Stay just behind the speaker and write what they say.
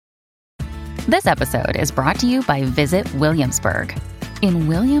This episode is brought to you by Visit Williamsburg. In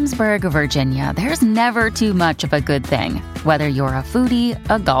Williamsburg, Virginia, there's never too much of a good thing. Whether you're a foodie,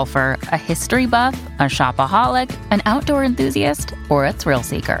 a golfer, a history buff, a shopaholic, an outdoor enthusiast, or a thrill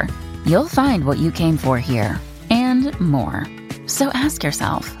seeker, you'll find what you came for here and more. So ask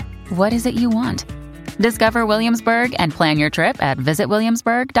yourself, what is it you want? Discover Williamsburg and plan your trip at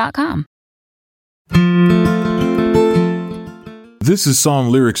visitwilliamsburg.com. This is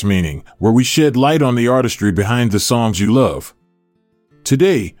Song Lyrics Meaning, where we shed light on the artistry behind the songs you love.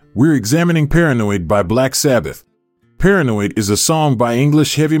 Today, we're examining Paranoid by Black Sabbath. Paranoid is a song by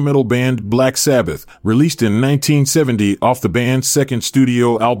English heavy metal band Black Sabbath, released in 1970 off the band's second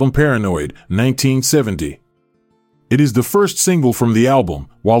studio album Paranoid, 1970. It is the first single from the album,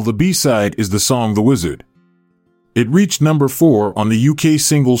 while the B-side is the song The Wizard. It reached number 4 on the UK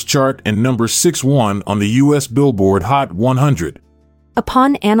singles chart and number 61 on the US Billboard Hot 100.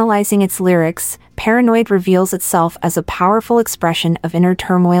 Upon analyzing its lyrics, Paranoid reveals itself as a powerful expression of inner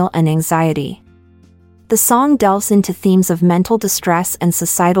turmoil and anxiety. The song delves into themes of mental distress and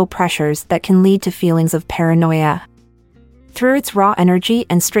societal pressures that can lead to feelings of paranoia. Through its raw energy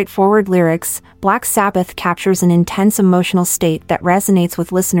and straightforward lyrics, Black Sabbath captures an intense emotional state that resonates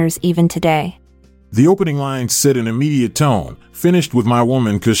with listeners even today. The opening lines set an immediate tone, finished with my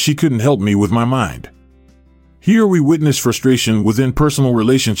woman 'cause she couldn't help me with my mind. Here we witness frustration within personal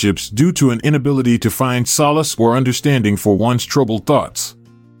relationships due to an inability to find solace or understanding for one's troubled thoughts.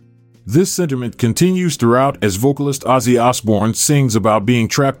 This sentiment continues throughout as vocalist Ozzy Osbourne sings about being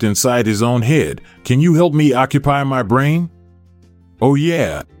trapped inside his own head. Can you help me occupy my brain? Oh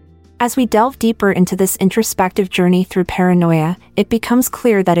yeah. As we delve deeper into this introspective journey through paranoia, it becomes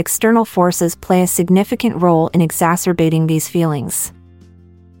clear that external forces play a significant role in exacerbating these feelings.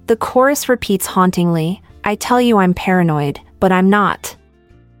 The chorus repeats hauntingly, "I tell you I'm paranoid, but I'm not."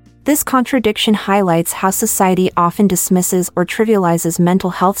 This contradiction highlights how society often dismisses or trivializes mental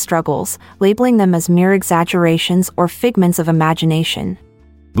health struggles, labeling them as mere exaggerations or figments of imagination.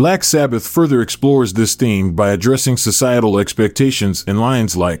 Black Sabbath further explores this theme by addressing societal expectations in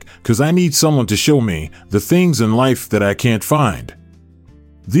lines like, "'Cause I need someone to show me the things in life that I can't find."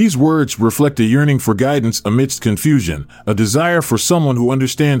 These words reflect a yearning for guidance amidst confusion, a desire for someone who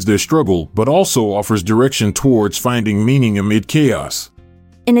understands their struggle but also offers direction towards finding meaning amid chaos.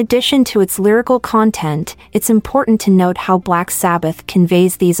 In addition to its lyrical content, it's important to note how Black Sabbath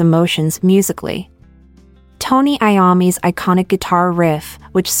conveys these emotions musically. Tony Iommi's iconic guitar riff,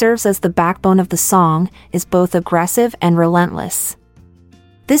 which serves as the backbone of the song, is both aggressive and relentless.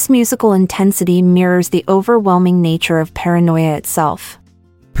 This musical intensity mirrors the overwhelming nature of paranoia itself.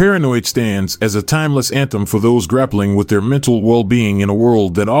 Paranoid stands as a timeless anthem for those grappling with their mental well-being in a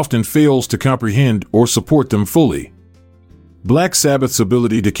world that often fails to comprehend or support them fully. Black Sabbath's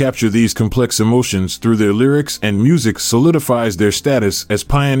ability to capture these complex emotions through their lyrics and music solidifies their status as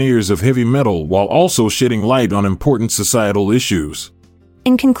pioneers of heavy metal while also shedding light on important societal issues.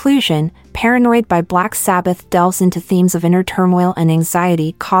 In conclusion, Paranoid by Black Sabbath delves into themes of inner turmoil and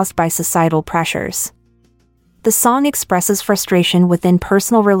anxiety caused by societal pressures. The song expresses frustration within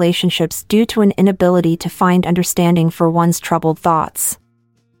personal relationships due to an inability to find understanding for one's troubled thoughts.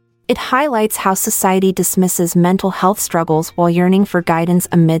 It highlights how society dismisses mental health struggles while yearning for guidance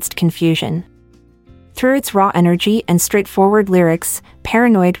amidst confusion. Through its raw energy and straightforward lyrics,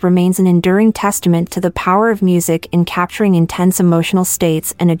 Paranoid remains an enduring testament to the power of music in capturing intense emotional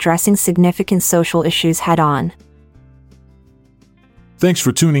states and addressing significant social issues head-on. Thanks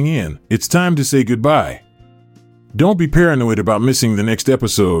for tuning in. It's time to say goodbye. Don't be paranoid about missing the next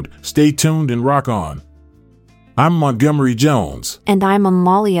episode. Stay tuned and rock on. I'm Montgomery Jones. And I'm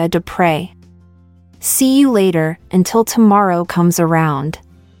Amalia Dupre. See you later, until tomorrow comes around.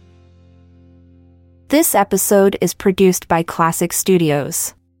 This episode is produced by Classic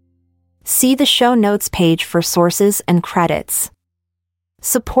Studios. See the show notes page for sources and credits.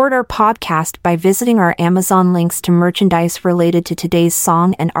 Support our podcast by visiting our Amazon links to merchandise related to today's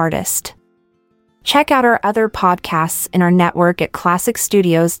song and artist. Check out our other podcasts in our network at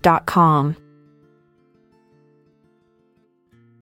classicstudios.com.